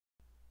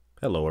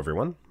Hello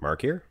everyone,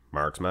 Mark here,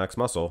 Mark's Max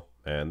Muscle,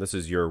 and this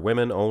is your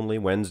Women Only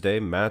Wednesday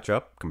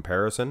matchup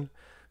comparison.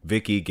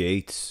 Vickie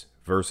Gates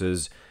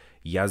versus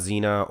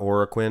Yaxeni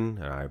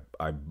Oriquen.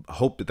 I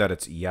hope that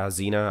it's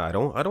Yazina. I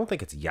don't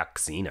think it's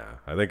Yaxena.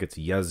 I think it's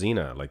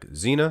Yazina, like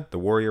Xena, the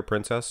warrior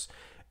princess.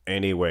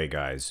 Anyway,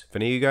 guys, if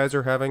any of you guys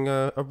are having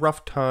a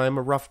rough time,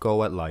 a rough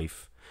go at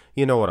life,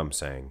 you know what I'm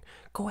saying.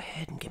 Go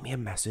ahead and give me a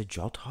message.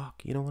 I'll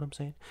talk. You know what I'm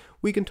saying?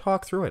 We can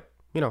talk through it.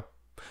 You know,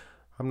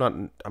 I'm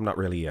not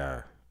really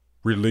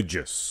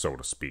religious, so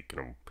to speak,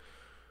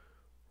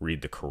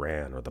 read the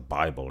Quran or the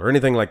Bible or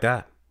anything like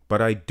that.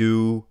 But I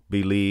do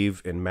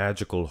believe in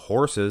magical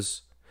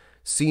horses.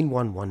 Seen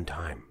one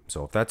time.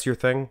 So if that's your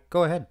thing,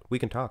 go ahead. We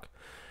can talk.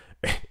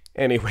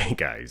 Anyway,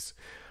 guys,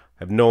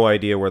 I have no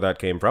idea where that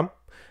came from.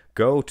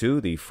 Go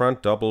to the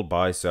front double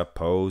bicep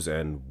pose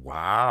and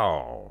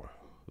wow.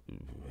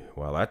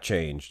 Well, that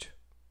changed.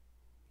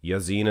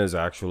 Yaxena is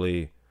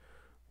actually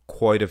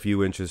quite a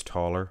few inches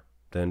taller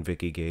than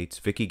Vickie Gates.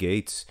 Vickie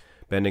Gates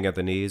bending at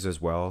the knees as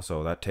well,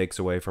 so that takes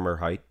away from her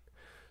height.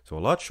 So a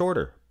lot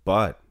shorter,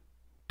 but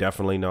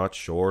definitely not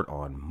short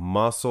on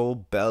muscle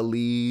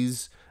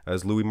bellies.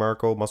 As Louis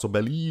Marco, muscle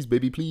bellies,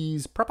 baby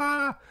please,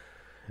 papa.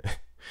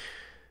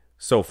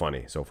 So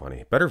funny, so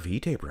funny. Better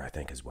V-taper, I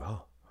think, as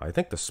well. I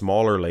think the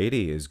smaller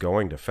lady is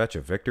going to fetch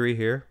a victory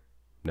here.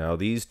 Now,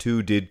 these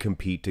two did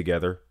compete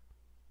together,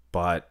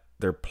 but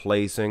their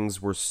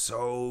placings were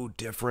so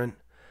different.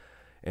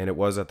 And it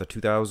was at the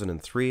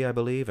 2003, I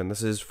believe, and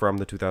this is from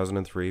the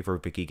 2003 for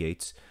Vickie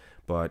Gates.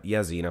 But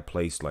Yaxena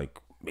placed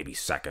like maybe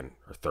second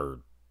or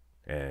third,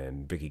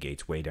 and Vickie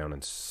Gates way down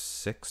in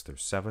sixth or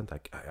seventh.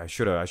 I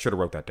should have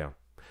wrote that down.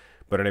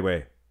 But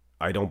anyway,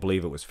 I don't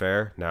believe it was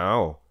fair.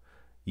 Now,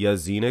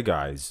 Yaxena,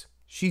 guys,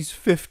 she's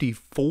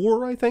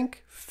 54, I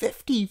think.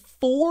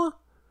 54?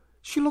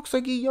 She looks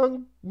like a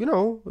young,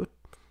 a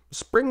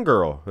spring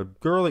girl, a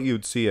girl that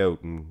you'd see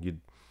out and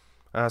you'd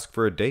ask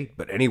for a date.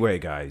 But anyway,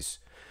 guys,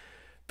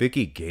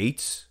 Vickie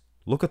Gates,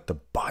 look at the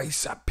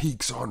bicep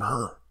peaks on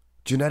her.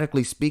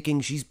 Genetically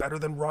speaking, she's better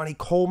than Ronnie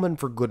Coleman,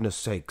 for goodness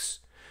sakes.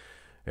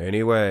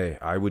 Anyway,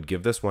 I would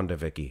give this one to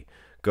Vickie.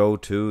 Go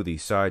to the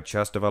side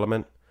chest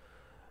development.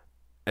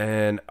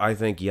 And I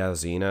think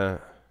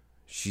Yaxena,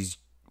 she's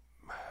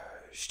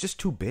just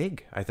too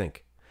big, I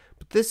think.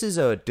 But this is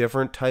a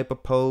different type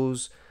of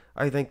pose.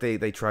 I think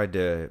they tried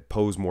to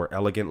pose more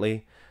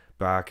elegantly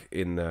back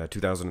in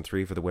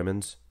 2003 for the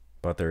women's.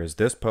 But there is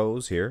this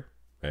pose here.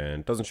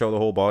 And it doesn't show the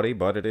whole body,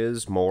 but it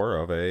is more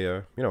of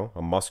a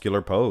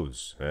muscular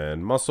pose.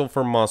 And muscle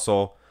for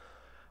muscle,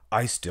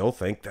 I still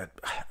think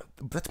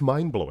that's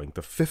mind-blowing.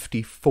 The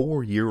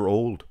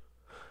 54-year-old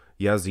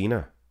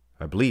Yaxena.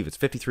 I believe it's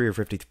 53 or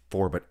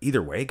 54, but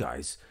either way,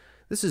 guys,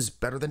 this is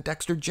better than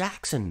Dexter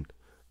Jackson.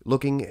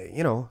 Looking,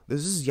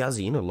 this is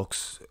Yaxena.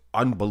 Looks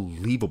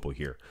unbelievable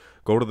here.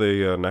 Go to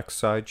the next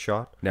side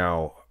shot.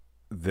 Now,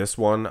 this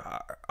one,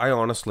 I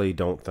honestly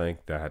don't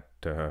think that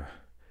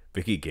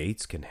Vickie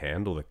Gates can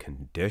handle the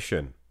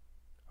condition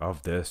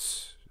of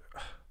this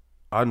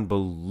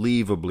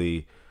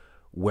unbelievably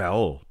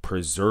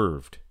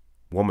well-preserved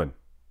woman.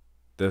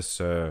 This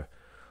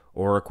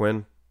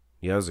Oriquen,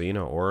 Yaxeni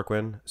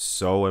Oriquen,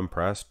 so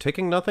impressed.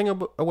 Taking nothing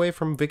away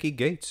from Vickie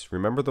Gates.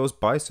 Remember those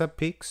bicep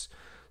peaks?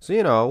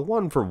 So,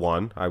 1 for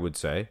 1, I would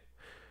say.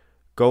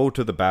 Go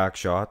to the back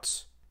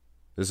shots.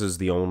 This is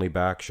the only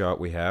back shot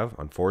we have,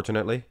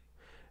 unfortunately.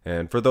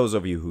 And for those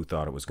of you who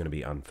thought it was going to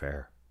be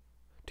unfair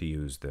to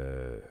use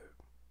the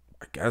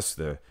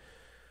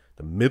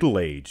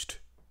middle-aged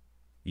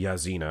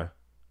Yaxena,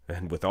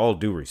 and with all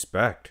due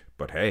respect,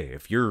 but hey,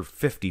 if you're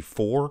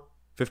 54,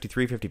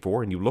 53,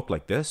 54, and you look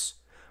like this,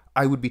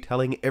 I would be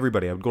telling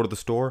everybody. I would go to the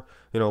store,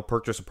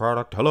 purchase a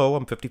product. Hello,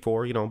 I'm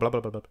 54, blah, blah, blah,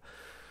 blah.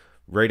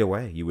 Right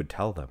away, you would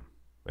tell them.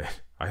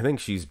 I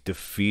think she's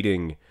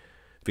defeating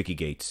Vickie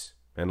Gates.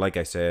 And like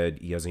I said,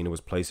 Yaxena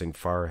was placing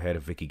far ahead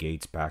of Vickie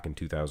Gates back in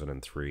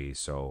 2003,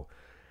 so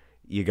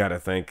you got to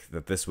think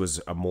that this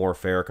was a more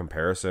fair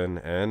comparison.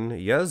 And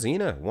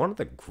Yaxena, one of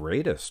the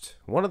greatest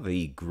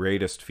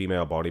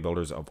female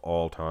bodybuilders of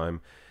all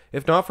time.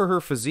 If not for her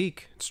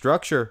physique,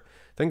 structure,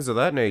 things of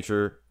that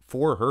nature,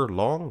 for her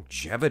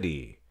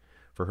longevity.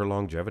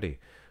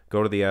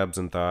 Go to the abs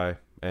and thigh.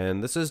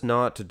 And this is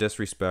not to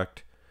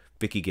disrespect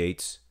Vickie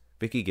Gates.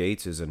 Vickie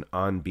Gates is an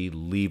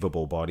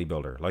unbelievable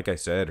bodybuilder. Like I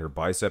said, her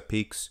bicep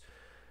peaks,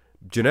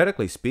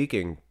 genetically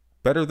speaking,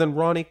 better than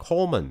Ronnie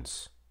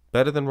Coleman's.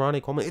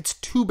 It's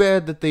too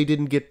bad that they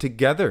didn't get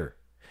together.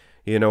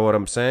 You know what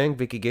I'm saying?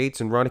 Vickie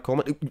Gates and Ronnie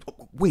Coleman.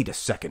 Wait a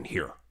second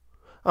here.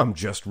 I'm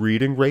just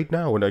reading right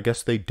now, and I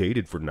guess they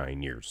dated for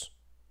 9 years.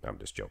 I'm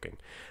just joking.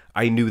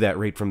 I knew that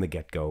right from the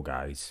get-go,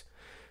 guys.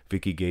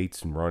 Vickie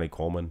Gates and Ronnie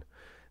Coleman,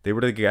 they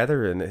were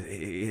together, and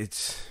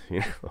it's,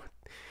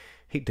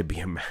 hate to be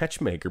a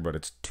matchmaker, but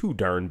it's too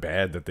darn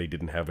bad that they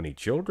didn't have any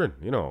children,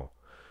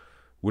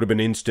 Would have been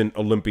instant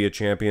Olympia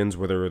champions,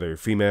 whether they're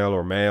female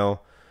or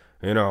male,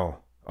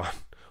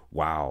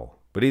 Wow.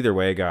 But either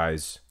way,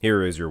 guys,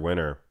 here is your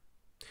winner.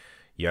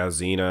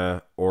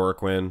 Yaxeni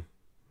Oriquen,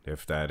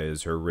 if that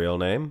is her real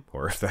name,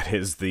 or if that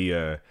is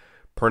the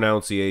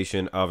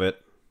pronunciation of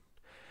it.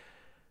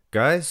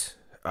 Guys,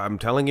 I'm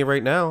telling you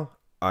right now,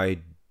 I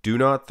do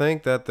not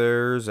think that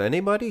there's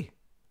anybody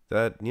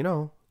that,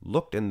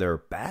 looked in their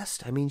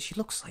best. I mean, she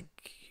looks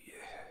like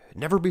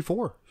never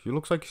before. She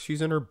looks like she's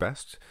in her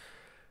best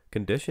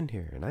condition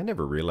here. And I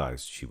never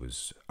realized she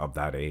was of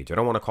that age. I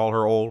don't want to call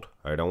her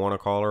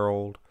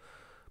old.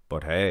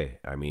 But hey,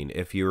 I mean,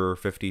 if you're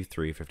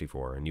 53,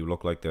 54 and you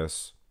look like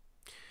this,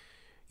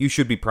 you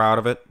should be proud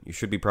of it. You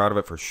should be proud of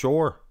it for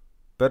sure.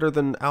 Better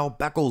than Al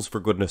Beckles, for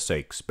goodness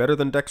sakes. Better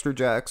than Dexter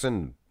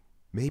Jackson.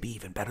 Maybe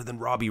even better than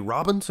Robbie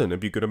Robinson,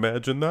 if you could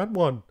imagine that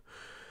one.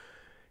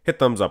 Hit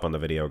thumbs up on the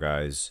video,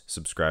 guys.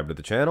 Subscribe to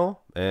the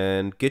channel.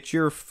 And get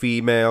your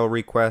female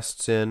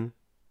requests in.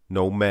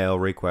 No male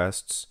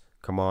requests.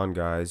 Come on,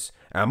 guys.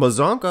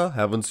 Amazonka.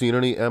 Haven't seen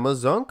any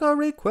Amazonka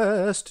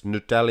request.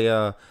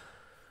 Natalia.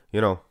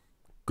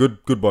 Good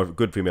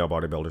female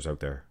bodybuilders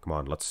out there. Come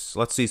on,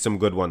 let's see some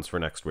good ones for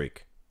next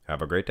week.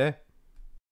 Have a great day.